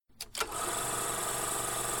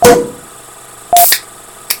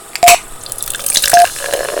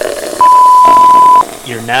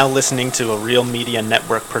You're now listening to a Real Media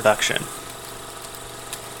Network production.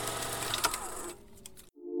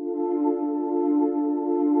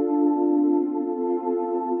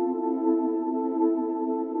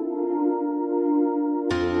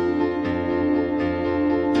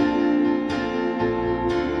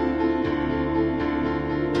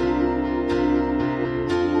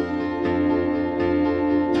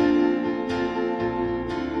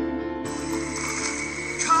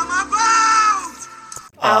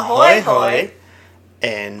 Ahoy!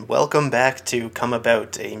 And welcome back to Come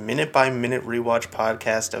About, a minute-by-minute rewatch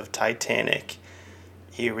podcast of Titanic.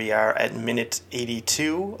 Here we are at minute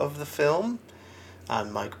 82 of the film.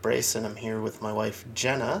 I'm Mike Brace, and I'm here with my wife,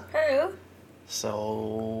 Jena. Hello.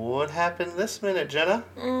 So, what happened this minute, Jena?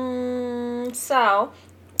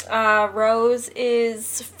 Rose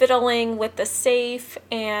is fiddling with the safe,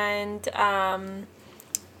 and,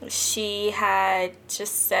 she had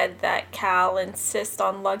just said that Cal insists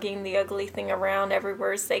on lugging the ugly thing around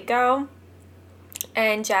everywhere as they go.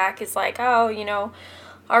 And Jack is like,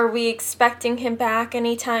 are we expecting him back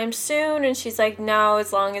anytime soon? And she's like, no,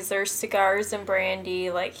 as long as there's cigars and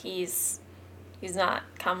brandy, he's not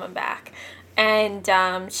coming back. And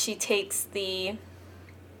she takes the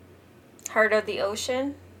Heart of the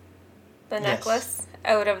Ocean, the necklace,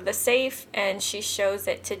 out of the safe, and she shows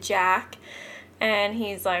it to Jack. And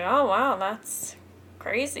he's like, oh, wow, that's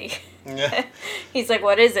crazy. Yeah. He's like,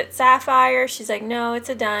 what is it, sapphire? She's like, no, it's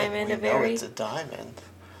a diamond. We know it's a diamond.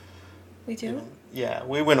 We do? Yeah,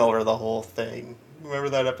 we went over the whole thing. Remember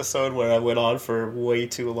that episode where I went on for way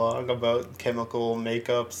too long about chemical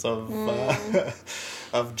makeups of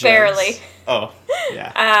gems? Barely. Oh,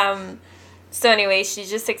 yeah. So anyway, she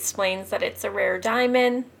just explains that it's a rare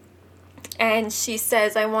diamond. And she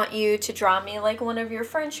says, I want you to draw me like one of your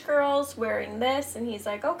French girls wearing this. And he's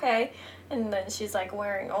like, okay. And then she's like,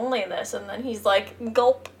 wearing only this. And then he's like,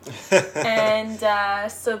 gulp. And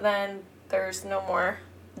so then there's no more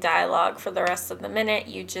dialogue for the rest of the minute.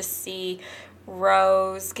 You just see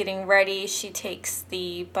Rose getting ready. She takes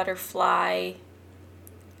the butterfly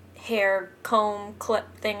hair comb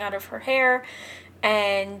clip thing out of her hair.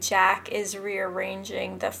 And Jack is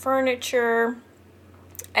rearranging the furniture.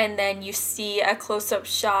 And then you see a close-up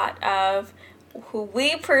shot of who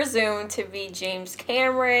we presume to be James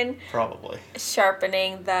Cameron. Probably.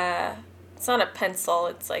 Sharpening it's not a pencil,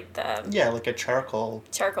 it's like the... Yeah, like a charcoal.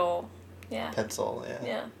 Charcoal, yeah. Pencil, yeah.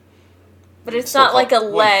 Yeah. But it's not like a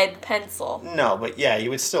lead pencil. No, but yeah, you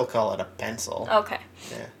would still call it a pencil. Okay.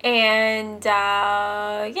 Yeah. And,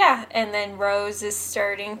 and then Rose is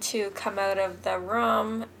starting to come out of the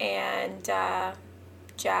room, and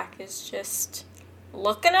Jack is just...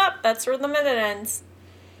 looking up. That's where the minute ends.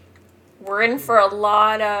 We're in for a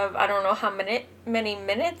lot of, I don't know how many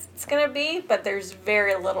minutes it's going to be, but there's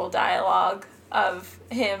very little dialogue of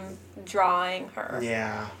him drawing her.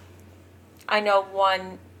 Yeah. I know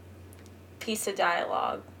one piece of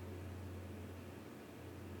dialogue.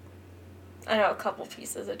 I know a couple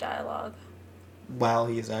pieces of dialogue. While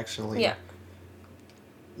he's actually... Yeah.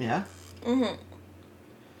 Yeah? Mm-hmm.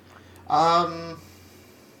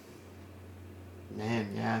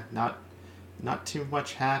 Man, yeah, not too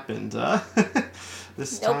much happened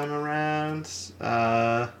this time around.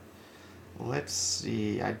 Let's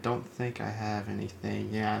see. I don't think I have anything.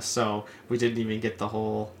 Yeah, so we didn't even get the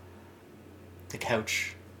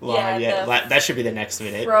couch line yet. That should be the next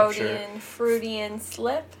minute. Freudian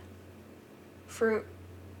slip. Freudian.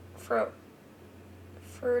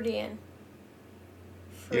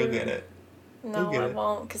 You'll get it. No, I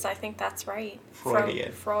won't, because I think that's right.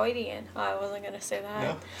 Freudian. Oh, I wasn't going to say that.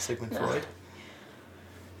 No? Sigmund Freud?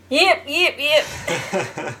 Yep.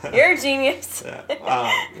 You're a genius.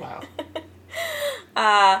 Wow.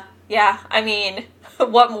 Yeah, I mean,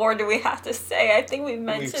 what more do we have to say? I think we've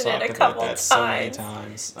mentioned it a couple times. So many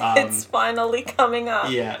times. It's finally coming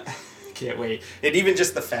up. Yeah. Can't wait. And even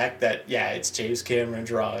just the fact that, it's James Cameron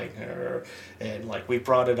drawing her, and we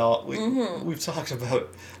brought it all, we've talked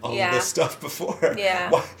about all of this stuff before.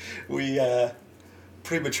 Yeah. We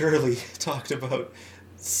prematurely talked about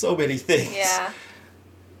so many things. Yeah.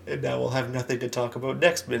 And now we'll have nothing to talk about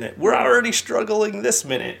next minute. We're already struggling this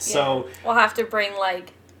minute, so... We'll have to bring,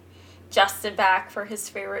 Justin back for his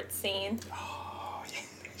favorite scene. Oh, yeah.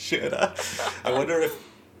 Should I wonder if...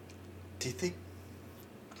 Do you think...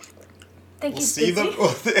 We'll see them?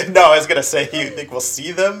 No, I was going to say, you think we'll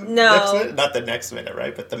see them next minute? Not the next minute,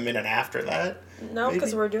 right? But the minute after that? No,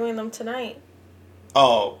 because we're doing them tonight.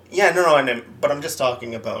 Oh, yeah, no, but I'm just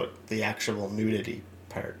talking about the actual nudity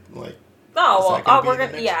part. We're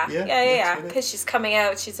gonna, yeah. Because she's coming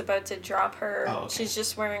out, she's about to drop her. Oh, okay. She's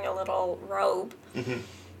just wearing a little robe. Mm-hmm.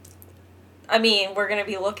 I mean, we're going to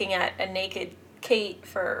be looking at a naked Kate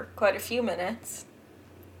for quite a few minutes.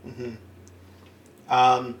 Mm-hmm.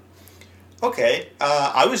 Okay.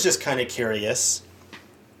 I was just kind of curious.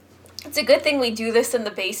 It's a good thing we do this in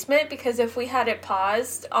the basement, because if we had it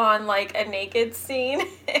paused on, like, a naked scene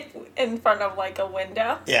in front of, like, a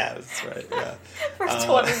window. Yeah, that's right, yeah. For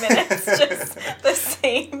 20 minutes, just the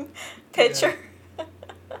same picture. Yeah.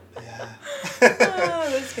 Oh,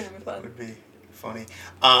 this is going to be fun. That would be funny.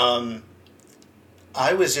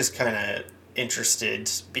 I was just kind of interested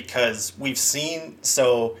because we've seen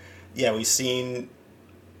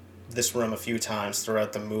this room a few times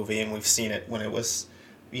throughout the movie, and we've seen it when it was,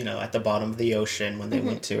 at the bottom of the ocean when they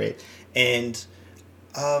went to it. And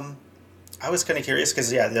I was kind of curious because,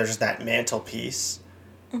 there's that mantelpiece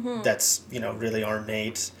that's, really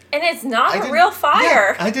ornate. And it's not a real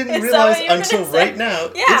fire. Yeah, I didn't realize until right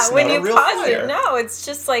now. Yeah, it's when not you a real pause fire. it, no, it's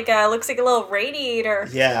just like looks like a little radiator.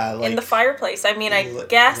 Yeah, in the fireplace. I mean, I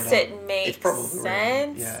guess it makes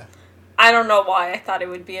sense. Yeah. I don't know why I thought it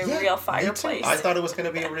would be a real fireplace. I thought it was going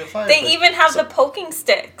to be a real fireplace. They even have the poking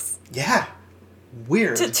sticks. Yeah.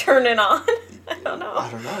 Weird. To turn it on. I don't know.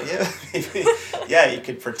 Yeah. Maybe. Yeah, you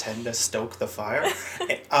could pretend to stoke the fire.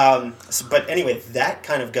 But anyway, that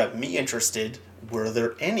kind of got me interested. Were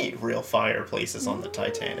there any real fireplaces on the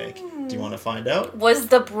Titanic? Do you want to find out? Was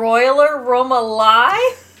the broiler room a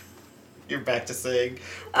lie? You're back to saying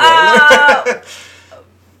boiler?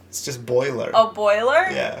 It's just boiler. A boiler?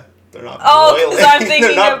 Yeah. They're not boiling. Oh, I'm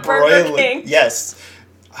thinking of Burger King. Yes.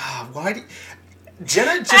 Why do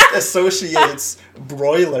Jena just associates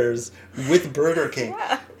broilers with Burger King.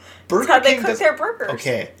 Yeah. Burger That's how King they cook their burgers.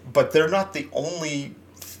 Okay, but they're not the only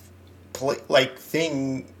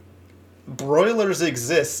thing. Broilers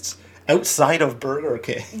exist outside of Burger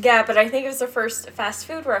King. Yeah, but I think it was the first fast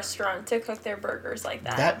food restaurant to cook their burgers like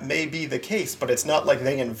that. That may be the case, but it's not like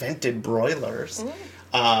they invented broilers.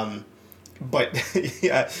 But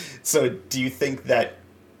yeah, so do you think that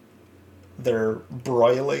they're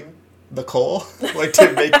broiling the coal like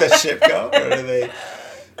to make the ship go, or are they?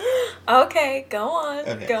 Okay, go on.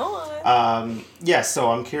 Okay. Go on.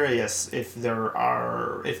 So I'm curious if there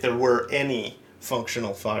were any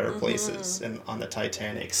functional fireplaces on the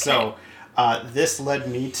Titanic. Okay. So this led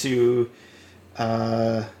me to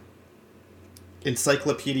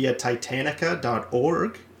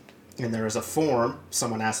encyclopediatitanica.org, and there is a form.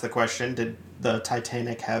 Someone asked the question, did the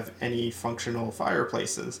Titanic have any functional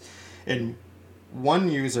fireplaces? And one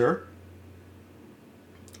user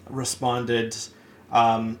responded,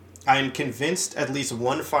 I am convinced at least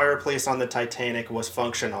one fireplace on the Titanic was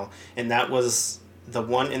functional, and that was the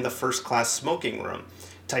one in the first class smoking room.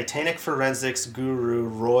 Titanic forensics guru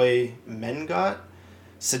Roy Mengot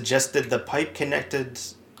suggested the pipe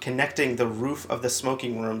connecting the roof of the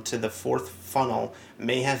smoking room to the fourth funnel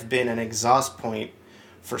may have been an exhaust point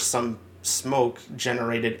for some smoke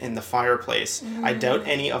generated in the fireplace. I doubt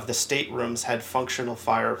any of the staterooms had functional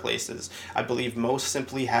fireplaces. I believe most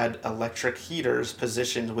simply had electric heaters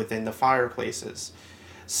positioned within the fireplaces.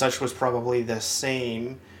 Such was probably the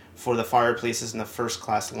same for the fireplaces in the first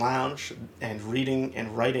class lounge and reading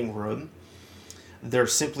and writing room. There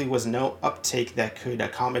simply was no uptake that could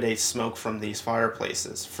accommodate smoke from these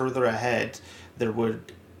fireplaces. Further ahead, there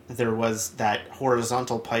was that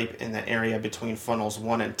horizontal pipe in the area between funnels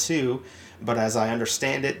 1 and 2, but as I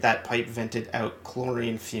understand it, that pipe vented out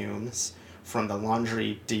chlorine fumes from the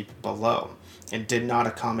laundry deep below and did not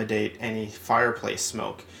accommodate any fireplace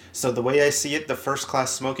smoke. So the way I see it, the first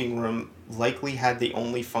class smoking room likely had the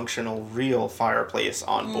only functional real fireplace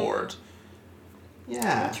on board.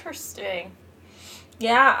 Yeah. Interesting.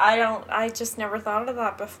 Yeah, I just never thought of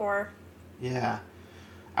that before. Yeah.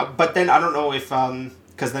 But then I don't know if,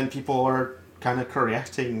 because then people are kind of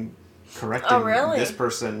correcting this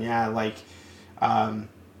person. Yeah, like,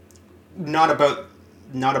 not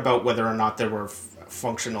about whether or not there were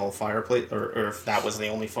functional fireplace, or if that was the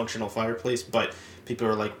only functional fireplace, but people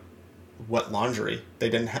are like, what laundry? They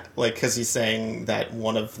didn't because he's saying that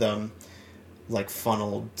one of them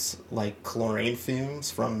funneled chlorine fumes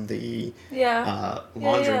from the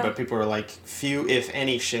laundry, but people are like, few if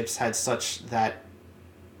any ships had such that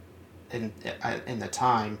in the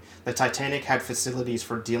time. The Titanic had facilities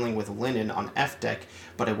for dealing with linen on F deck,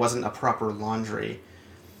 but it wasn't a proper laundry.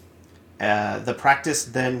 The practice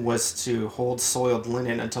then was to hold soiled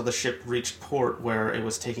linen until the ship reached port, where it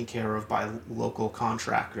was taken care of by local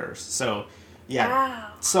contractors. So, yeah.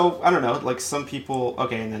 Wow. So, I don't know, some people,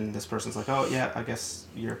 okay, and then this person's like, oh, yeah, I guess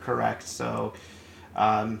you're correct. So,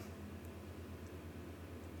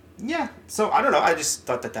 yeah. So, I don't know, I just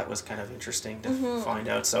thought that was kind of interesting to find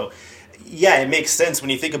out. So, yeah, it makes sense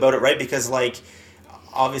when you think about it, right? Because,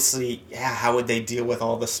 obviously, yeah, how would they deal with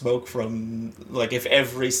all the smoke from, like, if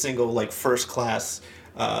every single, like, first class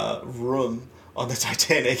room on the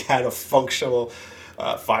Titanic had a functional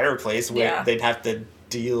fireplace, where Yeah. they'd have to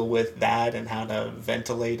deal with that and how to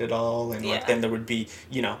ventilate it all, and like Yeah. then there would be,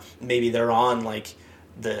 maybe they're on like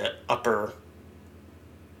the upper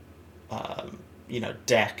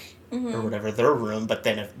deck or whatever, their room, but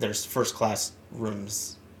then if there's first class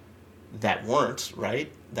rooms that weren't,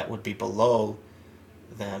 right, that would be below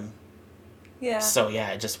them. Yeah. So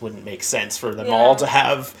yeah, it just wouldn't make sense for them Yeah. all to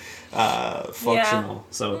have functional.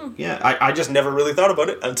 Yeah. So I just never really thought about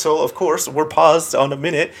it until, of course, we're paused on a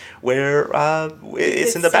minute where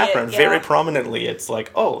it's in the see it, background yeah. very prominently. It's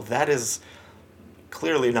like, oh, that is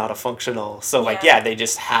clearly not a functional. So like, Yeah. they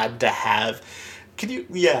just had to have.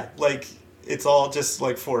 Like, it's all just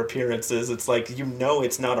like for appearances. It's like,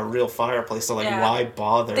 it's not a real fireplace, so like, Yeah. why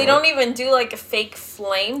bother? They don't even do like a fake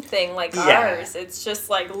flame thing like ours. It's just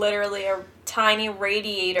like literally a tiny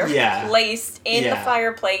radiator placed in the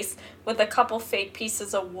fireplace with a couple fake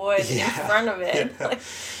pieces of wood in front of it. Yeah.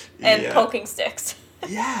 And poking sticks.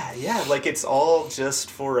 Yeah. Like, it's all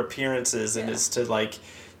just for appearances, and it's to like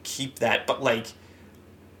keep that. But like,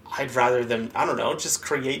 I'd rather them, I don't know, just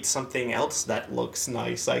create something else that looks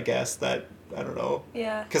nice, I guess, that, I don't know.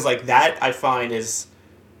 Yeah. Because, like, that I find is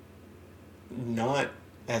not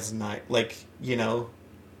as nice, like, I don't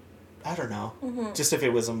know. Mm-hmm. Just if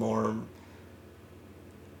it was a more,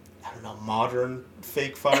 I don't know, modern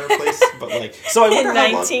fake fireplace, but, like, so I wonder in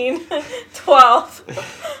how long...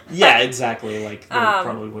 1912. Yeah, exactly, like, there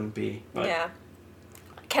probably wouldn't be, but... Yeah.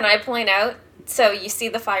 Can I point out, so you see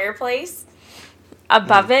the fireplace?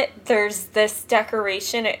 Above it, there's this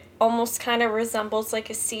decoration. It almost kind of resembles like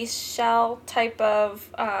a seashell type of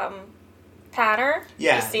pattern.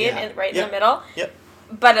 Yeah, you see it in the middle. Yep.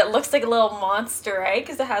 But it looks like a little monster, right?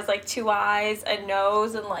 Because it has like 2 eyes, a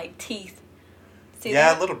nose, and like teeth. See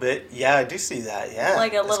that? A little bit. Yeah, I do see that. Yeah,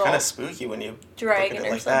 like a it's little kind of spooky when you dragon look at it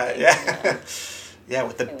or like something. that. Yeah, yeah,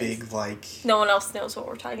 with the big like. No one else knows what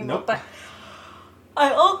we're talking Nope. about,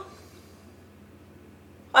 but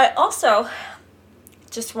I also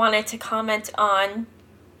just wanted to comment on,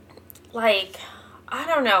 like, I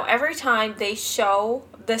don't know, every time they show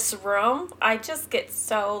this room, I just get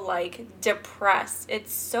so, like, depressed.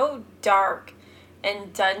 It's so dark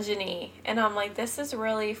and dungeony, and I'm like, this is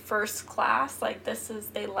really first class, like,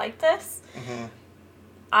 they like this? Mm-hmm.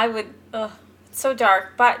 I would, it's so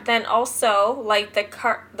dark, but then also, like,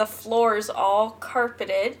 the floor is all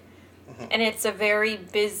carpeted, and it's a very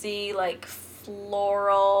busy, like,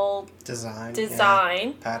 floral design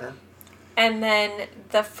pattern, and then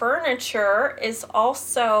the furniture is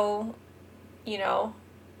also,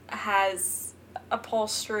 has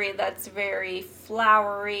upholstery that's very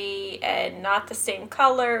flowery and not the same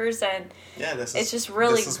colors, and it's just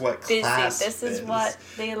really this is what busy. class This is what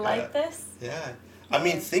they like. This. Yeah, I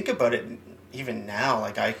mean, think about it. Even now,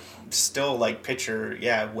 like, I still like picture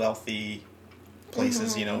wealthy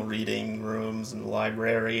places, reading rooms and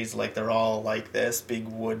libraries, like, they're all like this big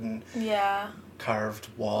wooden carved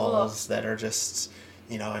walls that are just,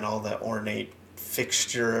 and all the ornate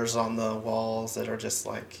fixtures on the walls that are just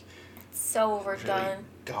like so overdone, really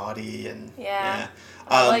gaudy, and I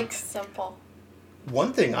like simple.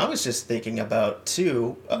 One thing I was just thinking about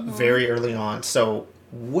too, very early on, so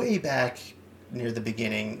way back near the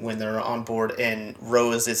beginning when they're on board and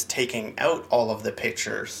Rose is taking out all of the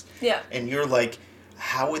pictures. Yeah. And you're like,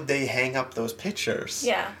 how would they hang up those pictures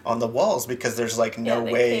on the walls? Because there's like no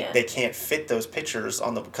way they can't fit those pictures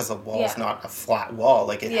on because the wall's not a flat wall.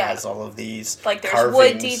 Like, it has all of these like, there's carvings.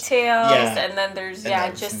 wood details and then there's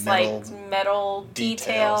just metal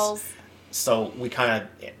details. So we kind of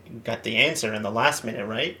got the answer in the last minute,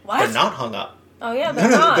 right? What? They're not hung up. Oh yeah, they're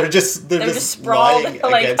not. They're just sprawled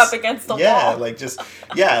like up against the wall. Yeah, like just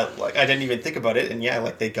like I didn't even think about it, and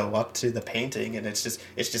like they go up to the painting, and it's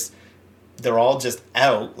just they're all just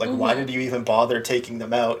out. Like, why did you even bother taking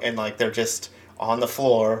them out? And like they're just on the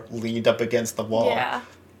floor, leaned up against the wall. Yeah.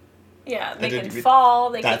 Yeah, they can fall,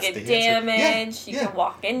 they can get damaged, you can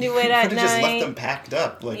walk into it at night. You could have just left them packed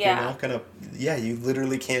up. Like, you're not going to... Yeah, you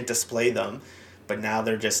literally can't display them, but now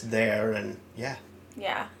they're just there, and Yeah.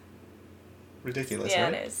 Ridiculous,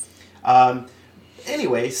 right? It is.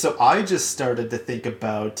 Anyway, so I just started to think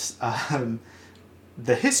about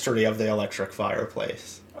the history of the electric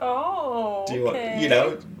fireplace. Oh,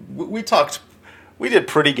 we did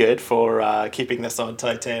pretty good for keeping this on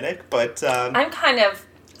Titanic, but... I'm kind of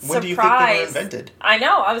surprised. When do you think they were invented? I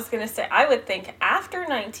know, I was going to say, I would think after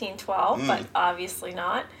 1912, but obviously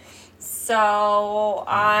not. So,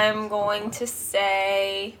 I'm going to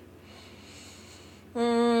say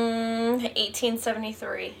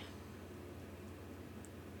 1873.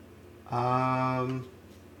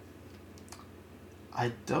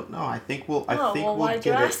 I don't know. I think we'll why'd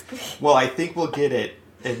you get ask it. me? Well, I think we'll get it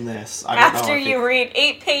in this. I don't know. After you read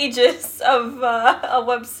 8 pages of a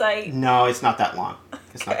website. No, it's not that long.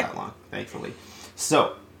 It's Okay. not that long, thankfully.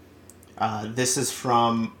 So, this is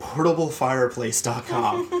from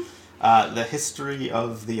portablefireplace.com. The history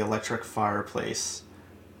of the electric fireplace.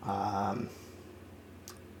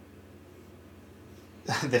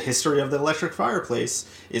 The history of the electric fireplace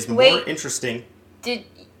is more interesting. Did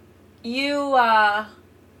you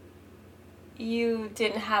you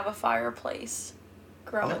didn't have a fireplace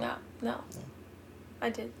growing up? No. I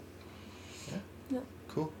did. Yeah. No.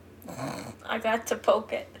 Cool. I got to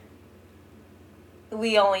poke it.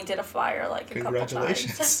 We only did a fire like a couple times.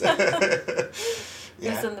 Congratulations. It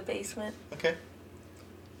was in the basement. Okay.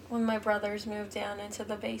 When my brothers moved down into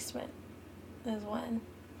the basement is when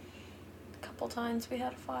a couple times we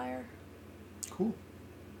had a fire. Cool.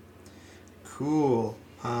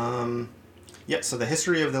 Yeah, so the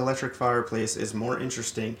history of the electric fireplace is more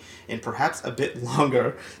interesting and perhaps a bit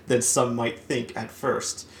longer than some might think at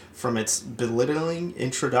first. From its belittling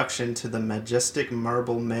introduction to the majestic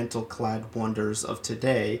marble mantle-clad wonders of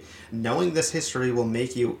today, knowing this history will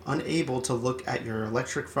make you unable to look at your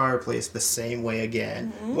electric fireplace the same way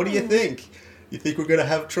again. What do you think? You think we're going to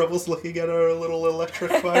have troubles looking at our little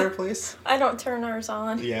electric fireplace? I don't turn ours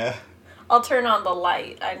on. Yeah. I'll turn on the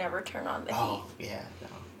light. I never turn on the heat. Oh, yeah, no.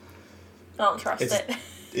 I don't trust it.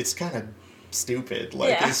 It's kind of stupid.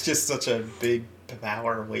 It's just such a big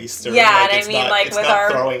power waster. Yeah, and I mean, with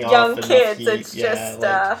our young kids, it's just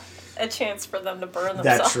a chance for them to burn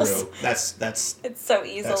themselves. That's true. That's it's so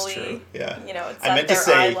easily. That's true. Yeah. It's at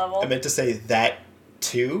their eye level. I meant to say that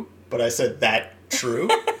too, but I said that true.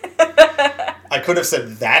 I could have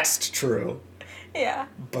said that's true. Yeah.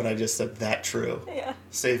 But I just said that true. Yeah.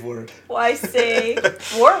 Save word. Why say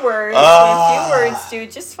more words than few words,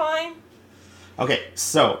 dude? Just fine. Okay,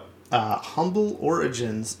 so humble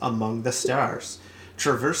origins among the stars.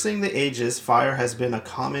 Traversing the ages, fire has been a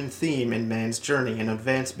common theme in man's journey and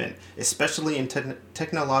advancement, especially in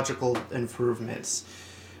technological improvements.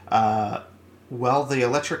 While the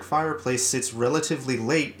electric fireplace sits relatively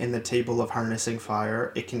late in the table of harnessing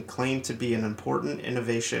fire, it can claim to be an important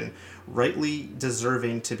innovation, rightly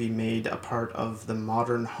deserving to be made a part of the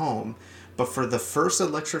modern home. But for the first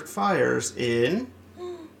electric fires in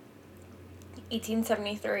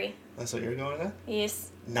 1873. That's what you're going at?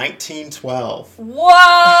 Yes. 1912.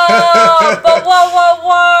 Whoa! But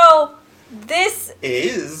whoa! This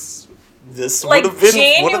would have been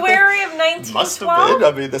January of 1912. Must have been.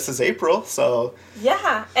 I mean, this is April, so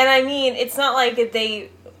yeah. And I mean, it's not like they,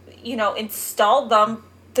 installed them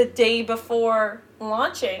the day before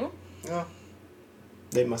launching. Yeah.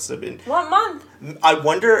 They must have been. What month? I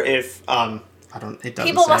wonder if it doesn't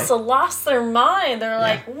people say. must have lost their mind. They're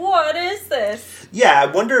like, what is this? Yeah, I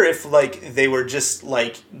wonder if, they were just,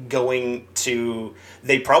 going to...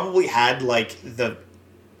 They probably had, it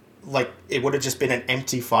would have just been an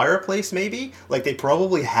empty fireplace, maybe? They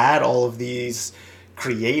probably had all of these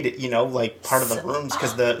created, part of the rooms,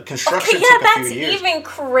 because the construction took a few years. That's even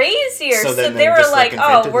crazier. So then they were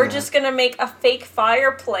just, we're just going to make a fake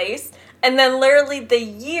fireplace. And then literally the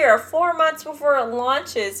year, 4 months before it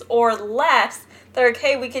launches or less, they're like,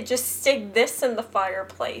 hey, we could just stick this in the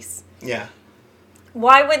fireplace. Yeah.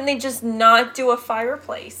 Why wouldn't they just not do a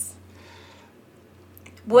fireplace?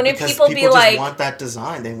 Wouldn't people be just want that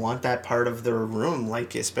design. They want that part of their room,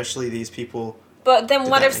 especially these people. But then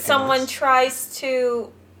what if someone tries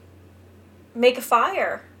to make a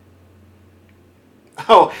fire?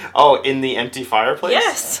 Oh, in the empty fireplace?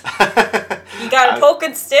 Yes. You got a poke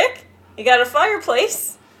and stick? You got a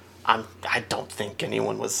fireplace. I don't think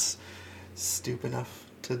anyone was stupid enough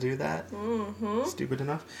to do that. Mm-hmm. Stupid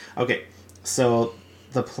enough? Okay, so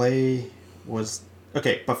the play was...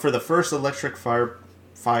 Okay, but for the first electric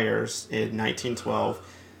fires in 1912,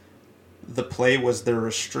 the play was the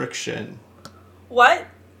restriction. What?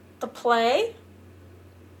 The play?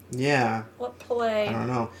 Yeah. What play? I don't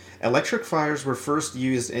know. Electric fires were first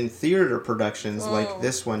used in theater productions like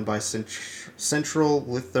this one by Central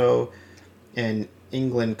Litho and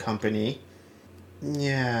England Company.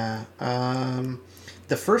 Yeah.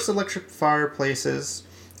 The first electric fireplaces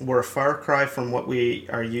were a far cry from what we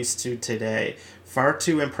are used to today. Far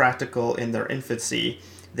too impractical in their infancy,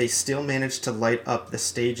 they still managed to light up the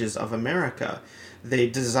stages of America. They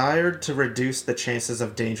desired to reduce the chances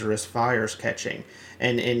of dangerous fires catching,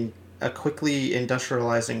 and in a quickly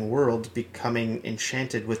industrializing world becoming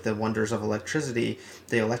enchanted with the wonders of electricity,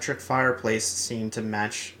 the electric fireplace seemed to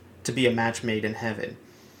match to be a match made in heaven.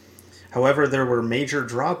 However, there were major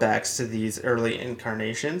drawbacks to these early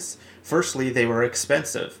incarnations. Firstly, they were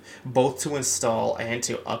expensive, both to install and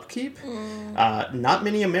to upkeep. Not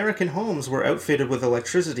many American homes were outfitted with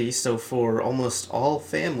electricity, so for almost all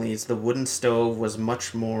families, the wooden stove was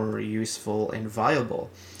much more useful and viable.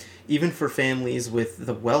 Even for families with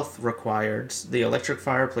the wealth required, the electric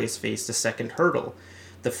fireplace faced a second hurdle.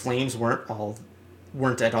 The flames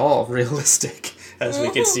weren't at all realistic, as we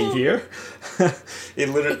can see here. It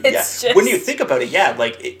literally, Just... when you think about it,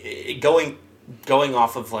 like going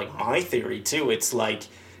off of like my theory too, it's like,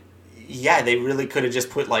 they really could have just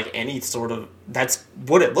put like any sort of, that's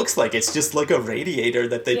what it looks like. It's just like a radiator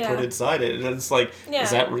that they put inside it, and it's like,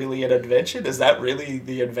 is that really an invention? Is that really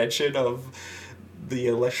the invention of the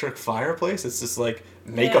electric fireplace? It's just like,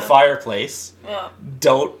 make a fireplace,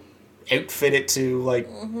 don't outfit it to like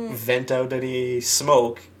vent out any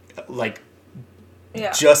smoke, like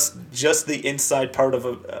just the inside part of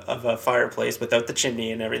a fireplace without the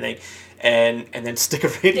chimney and everything, and then stick a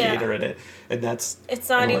radiator in it, and that's, it's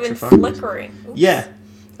not even flickering.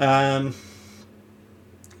 Oops.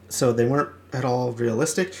 So they weren't at all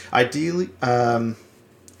realistic. Ideally,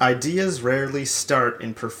 ideas rarely start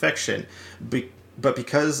in perfection, but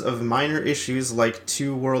because of minor issues like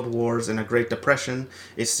 2 world wars and a Great Depression,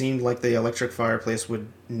 it seemed like the electric fireplace would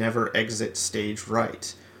never exit stage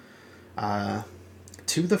right.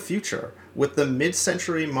 To the future. With the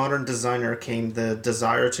mid-century modern designer came the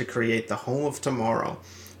desire to create the home of tomorrow,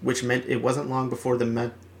 which meant it wasn't long before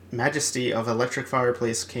the majesty of electric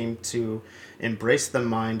fireplace came to embrace the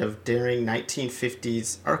mind of daring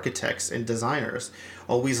 1950s architects and designers,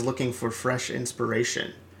 always looking for fresh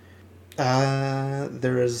inspiration.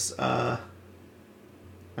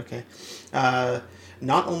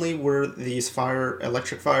 Not only were these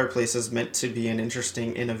electric fireplaces meant to be an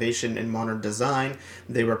interesting innovation in modern design,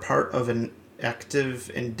 they were part of an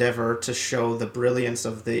active endeavor to show the brilliance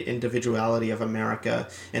of the individuality of America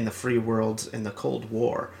in the free world in the Cold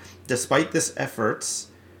War. Despite these efforts,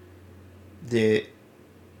 the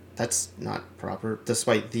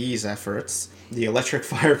electric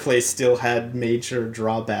fireplace still had major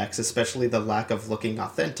drawbacks, especially the lack of looking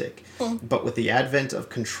authentic. But with the advent of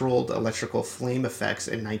controlled electrical flame effects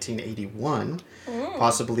in 1981,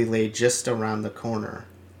 possibly lay just around the corner.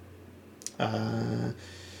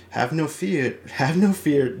 Have no fear,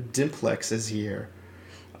 Dimplex is here.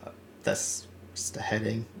 That's just a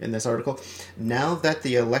heading in this article. Now that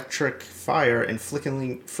the electric fire and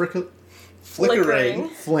flickering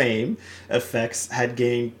flame effects had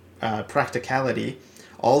gained practicality,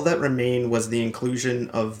 all that remained was the inclusion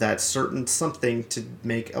of that certain something to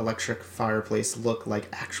make electric fireplace look like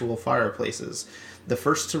actual fireplaces. The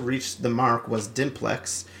first to reach the mark was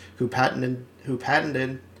Dimplex, who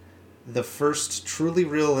patented the first truly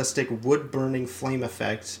realistic wood-burning flame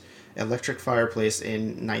effect electric fireplace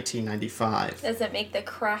in 1995. Does it make the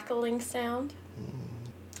crackling sound?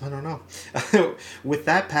 I don't know. With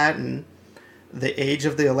that patent, the age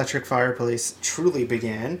of the electric fireplace truly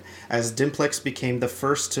began, as Dimplex became the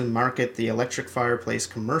first to market the electric fireplace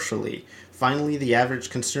commercially. Finally, the average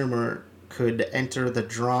consumer could enter the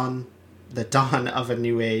dawn of a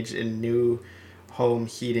new age in new home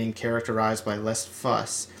heating characterized by less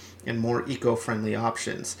fuss and more eco-friendly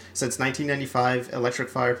options. Since 1995, electric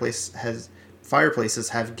fireplaces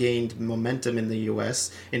have gained momentum in the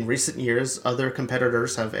U.S. In recent years, other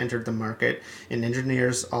competitors have entered the market, and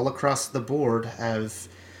engineers all across the board have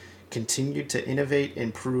continued to innovate,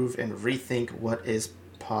 improve, and rethink what is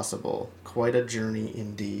possible. Quite a journey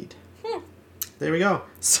indeed. There we go.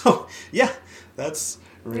 So, that's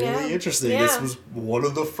really interesting. Yeah. This was one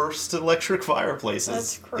of the first electric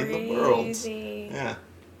fireplaces in the world. Yeah.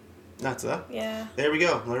 That's that. Yeah. There we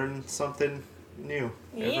go. Learn something new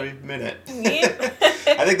every minute. Yep.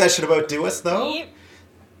 I think that should about do us, though. Yep.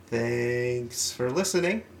 Thanks for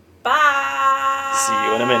listening. Bye. See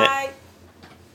you in a minute.